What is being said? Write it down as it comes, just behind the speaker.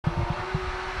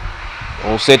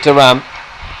All set to run.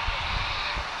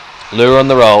 Lure on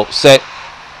the roll. Set.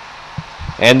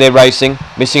 And they're racing.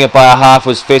 Missing it by a half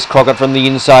was Fess Crockett from the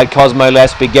inside. Cosmo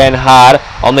Lass began hard.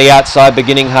 On the outside,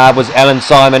 beginning hard, was Alan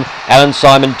Simon. Alan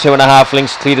Simon, 2.5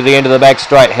 lengths clear to the end of the back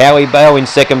straight. Howie Bale in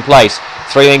second place.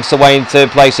 3 lengths away in third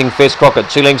placing Fess Crockett.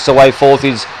 2 lengths away fourth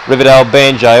is Riverdale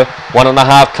Banjo.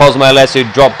 1.5 Cosmo Lass, who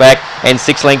dropped back. And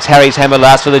 6 lengths Harry's Hammer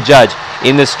last for the judge.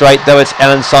 In the straight though, it's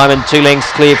Alan Simon, 2 lengths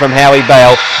clear from Howie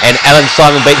Bale. And Alan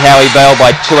Simon beat Howie Bale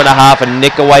by 2.5 and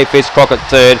nick away Fess Crockett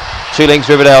third. 2 lengths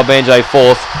Riverdale Banjo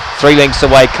fourth. 3 lengths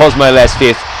away Cosmo Lass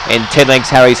fifth. And 10 lengths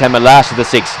Harry's Hammer last of the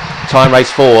sixth. Time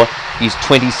race 4 is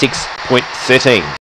 26.13.